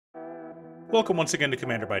Welcome once again to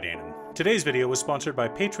Commander by Danon. Today's video was sponsored by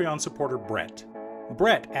Patreon supporter Brett.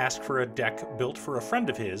 Brett asked for a deck built for a friend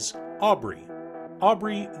of his, Aubrey.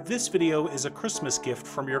 Aubrey, this video is a Christmas gift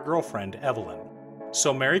from your girlfriend, Evelyn.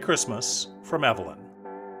 So Merry Christmas from Evelyn.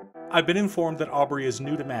 I've been informed that Aubrey is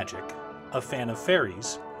new to Magic, a fan of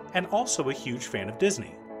Faeries, and also a huge fan of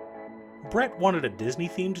Disney. Brett wanted a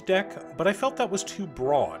Disney-themed deck, but I felt that was too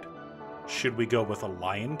broad. Should we go with a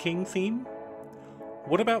Lion King theme?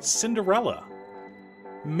 What about Cinderella?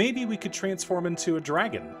 Maybe we could transform into a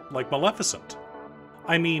dragon, like Maleficent.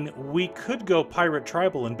 I mean, we could go Pirate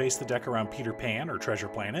Tribal and base the deck around Peter Pan or Treasure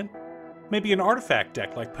Planet. Maybe an artifact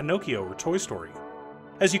deck like Pinocchio or Toy Story.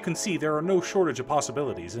 As you can see, there are no shortage of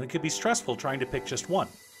possibilities, and it could be stressful trying to pick just one.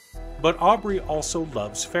 But Aubrey also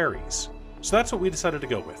loves fairies, so that's what we decided to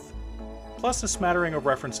go with. Plus a smattering of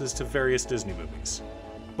references to various Disney movies.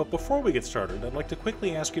 But before we get started, I'd like to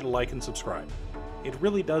quickly ask you to like and subscribe. It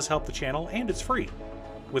really does help the channel, and it's free.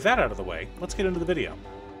 With that out of the way, let's get into the video.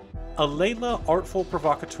 Alayla Artful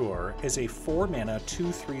Provocateur is a 4-mana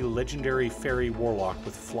 2/3 legendary fairy warlock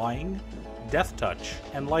with flying, death touch,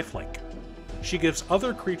 and lifelink. She gives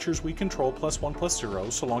other creatures we control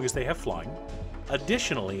 +1/+0 so long as they have flying.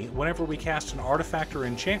 Additionally, whenever we cast an artifact or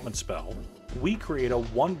enchantment spell, we create a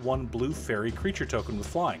 1/1 blue fairy creature token with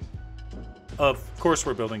flying. Of course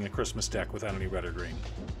we're building a Christmas deck without any red or green.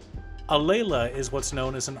 Alayla is what's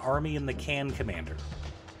known as an army in the can commander.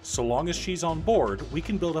 So long as she's on board, we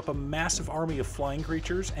can build up a massive army of flying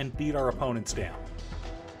creatures and beat our opponents down.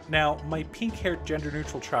 Now, my pink-haired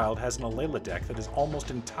gender-neutral child has an Alayla deck that is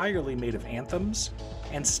almost entirely made of anthems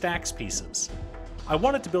and stacks pieces. I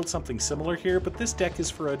wanted to build something similar here, but this deck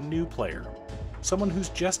is for a new player, someone who's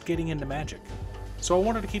just getting into Magic. So I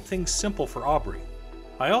wanted to keep things simple for Aubrey.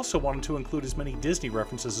 I also wanted to include as many Disney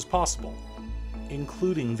references as possible,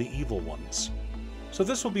 including the evil ones. So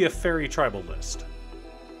this will be a fairy tribal list.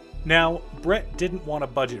 Now, Brett didn't want a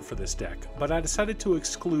budget for this deck, but I decided to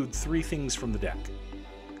exclude 3 things from the deck: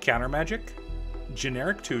 counter magic,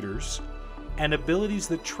 generic tutors, and abilities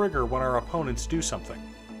that trigger when our opponents do something.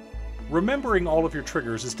 Remembering all of your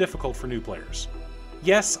triggers is difficult for new players.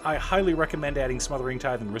 Yes, I highly recommend adding Smothering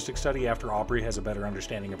Tithe and Rhystic Study after Aubrey has a better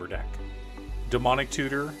understanding of her deck. Demonic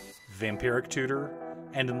Tutor, Vampiric Tutor,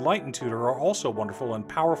 and Enlightened Tutor are also wonderful and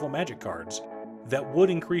powerful magic cards that would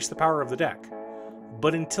increase the power of the deck.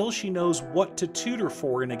 But until she knows what to tutor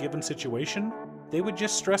for in a given situation, they would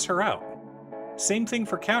just stress her out. Same thing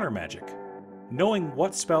for counter magic. Knowing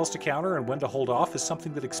what spells to counter and when to hold off is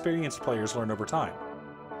something that experienced players learn over time.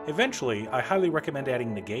 Eventually, I highly recommend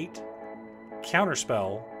adding Negate,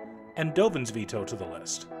 Counterspell, and Dovin's Veto to the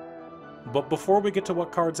list. But before we get to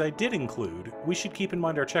what cards I did include, we should keep in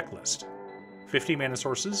mind our checklist. 50 mana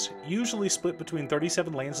sources, usually split between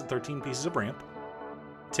 37 lands and 13 pieces of ramp,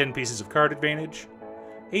 10 pieces of card advantage,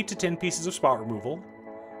 8 to 10 pieces of spot removal,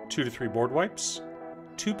 2 to 3 board wipes,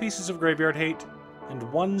 2 pieces of graveyard hate, and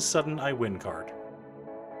 1 sudden I win card.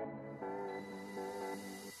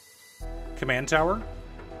 Command Tower,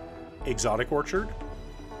 Exotic Orchard,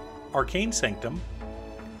 Arcane Sanctum,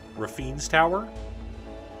 Rafine's Tower,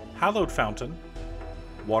 Hallowed Fountain,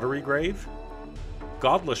 Watery Grave,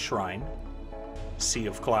 Godless Shrine, Sea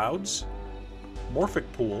of Clouds, Morphic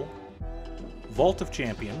Pool, Vault of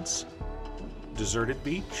Champions, Deserted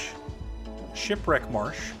Beach, Shipwreck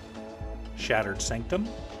Marsh, Shattered Sanctum,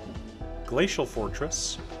 Glacial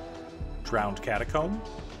Fortress, Drowned Catacomb,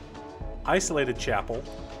 Isolated Chapel,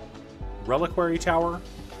 Reliquary Tower,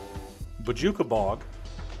 Bojuka Bog,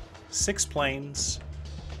 6 Plains,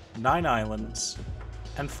 9 Islands,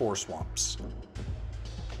 and 4 Swamps.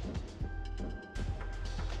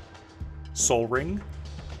 Soul Ring,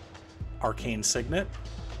 Arcane Signet,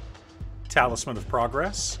 Talisman of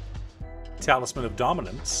Progress, Talisman of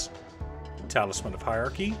Dominance, Talisman of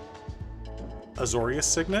Hierarchy, Azorius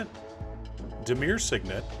Signet, Dimir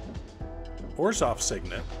Signet, Orzhov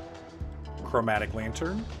Signet, Chromatic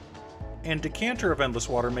Lantern, and Decanter of Endless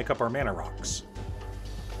Water make up our mana rocks.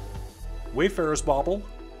 Wayfarer's Bauble,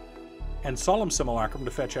 and Solemn Simulacrum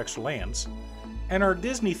to fetch extra lands, and our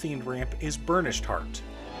Disney-themed ramp is Burnished Heart.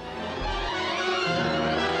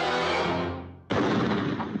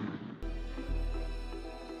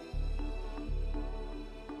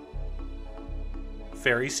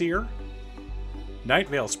 Fairy Seer, Night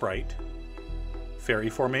Veil Sprite, Fairy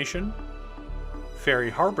Formation, Fairy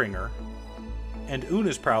Harbinger, and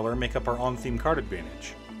Una's Prowler make up our on-theme card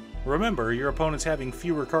advantage. Remember, your opponents having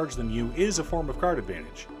fewer cards than you is a form of card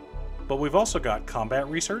advantage. But we've also got Combat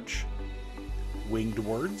Research, Winged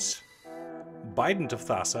Words, Bident of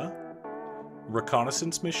Thassa,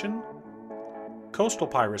 Reconnaissance Mission, Coastal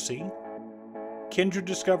Piracy, Kindred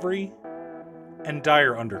Discovery, and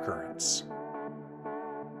dire undercurrents.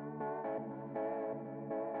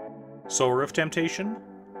 Sower of Temptation,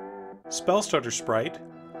 Spellstarter Sprite.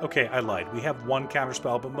 Okay, I lied. We have one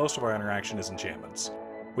counterspell, but most of our interaction is enchantments.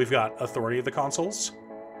 We've got Authority of the Consuls,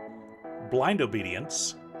 Blind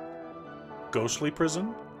Obedience, Ghostly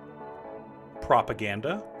Prison,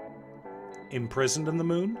 Propaganda, Imprisoned in the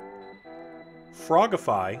Moon,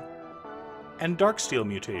 Frogify, and Darksteel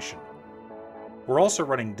Mutation. We're also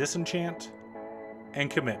running Disenchant and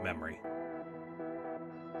Commit Memory.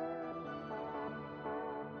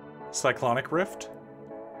 Cyclonic Rift,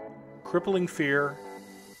 Crippling Fear,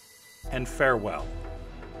 and Farewell.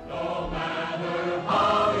 No matter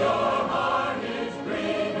how your heart is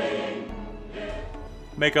grieving,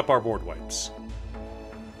 Make up our board wipes.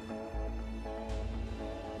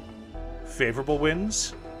 Favorable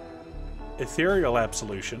Winds, Ethereal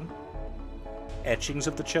Absolution, Etchings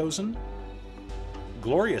of the Chosen,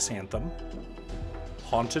 Glorious Anthem,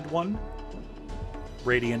 Haunted One,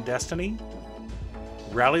 Radiant Destiny,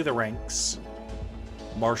 Rally the Ranks,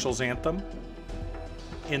 Marshal's Anthem,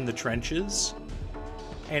 In the Trenches,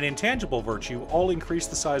 and Intangible Virtue all increase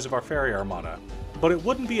the size of our fairy armada. But it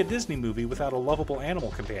wouldn't be a Disney movie without a lovable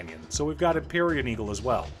animal companion, so we've got Empyrean Eagle as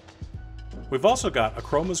well. We've also got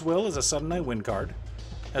Akroma's Will as a Sudden Eye win card,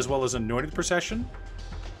 as well as Anointed Procession,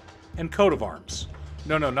 and Coat of Arms.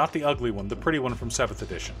 No, not the ugly one, the pretty one from 7th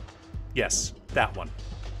edition. Yes, that one.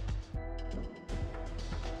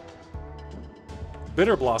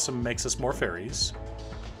 Bitter Blossom makes us more fairies,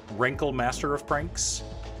 Wrinkle Master of Pranks,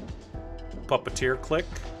 Puppeteer Click,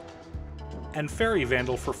 and Fairy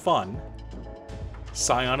Vandal for fun,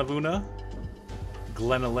 Scion of Una,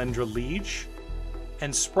 Glenalendra Liege,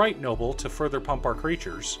 and Sprite Noble to further pump our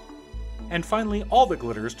creatures, and finally all the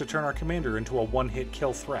glitters to turn our commander into a one-hit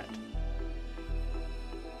kill threat.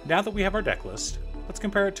 Now that we have our deck list, let's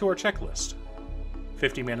compare it to our checklist.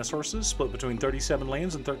 50 mana sources split between 37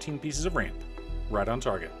 lands and 13 pieces of ramp, right on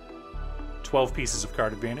target. 12 pieces of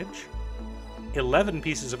card advantage, 11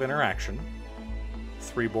 pieces of interaction,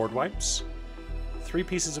 3 board wipes, 3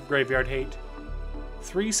 pieces of graveyard hate,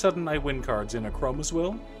 3 Sudden Eye win cards in Akroma's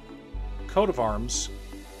Will, Coat of Arms,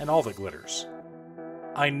 and All That Glitters.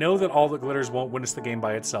 I know that All That Glitters won't win us the game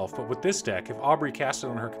by itself, but with this deck, if Aubrey cast it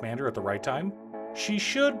on her commander at the right time, she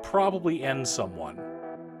should probably end someone.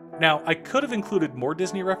 Now, I could have included more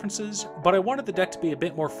Disney references, but I wanted the deck to be a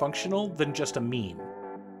bit more functional than just a meme.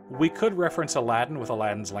 We could reference Aladdin with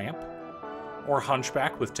Aladdin's Lamp, or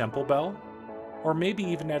Hunchback with Temple Bell, or maybe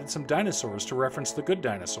even added some dinosaurs to reference The Good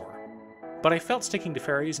Dinosaur. But I felt sticking to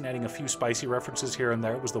fairies and adding a few spicy references here and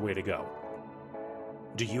there was the way to go.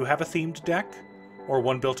 Do you have a themed deck? Or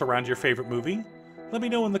one built around your favorite movie? Let me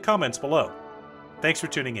know in the comments below. Thanks for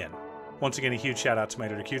tuning in. Once again, a huge shout out to my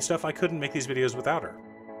editor Cute Stuff. I couldn't make these videos without her.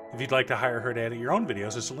 If you'd like to hire her to edit your own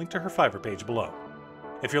videos, there's a link to her Fiverr page below.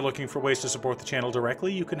 If you're looking for ways to support the channel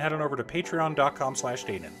directly, you can head on over to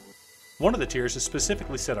patreon.com/Danon. One of the tiers is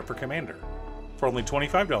specifically set up for Commander. For only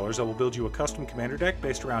 $25, I will build you a custom Commander deck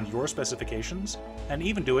based around your specifications, and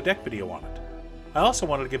even do a deck video on it. I also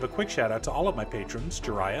wanted to give a quick shout out to all of my patrons,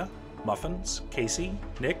 Jiraiya, Muffins, Casey,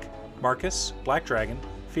 Nick, Marcus, Black Dragon,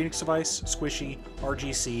 Phoenix Device, Squishy,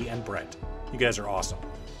 RGC, and Brett. You guys are awesome.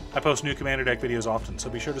 I post new Commander deck videos often, so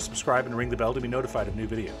be sure to subscribe and ring the bell to be notified of new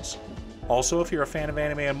videos. Also, if you're a fan of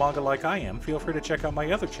anime and manga like I am, feel free to check out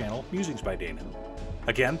my other channel, Musings by Danon.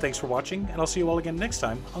 Again, thanks for watching, and I'll see you all again next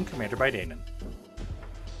time on Commander by Danon.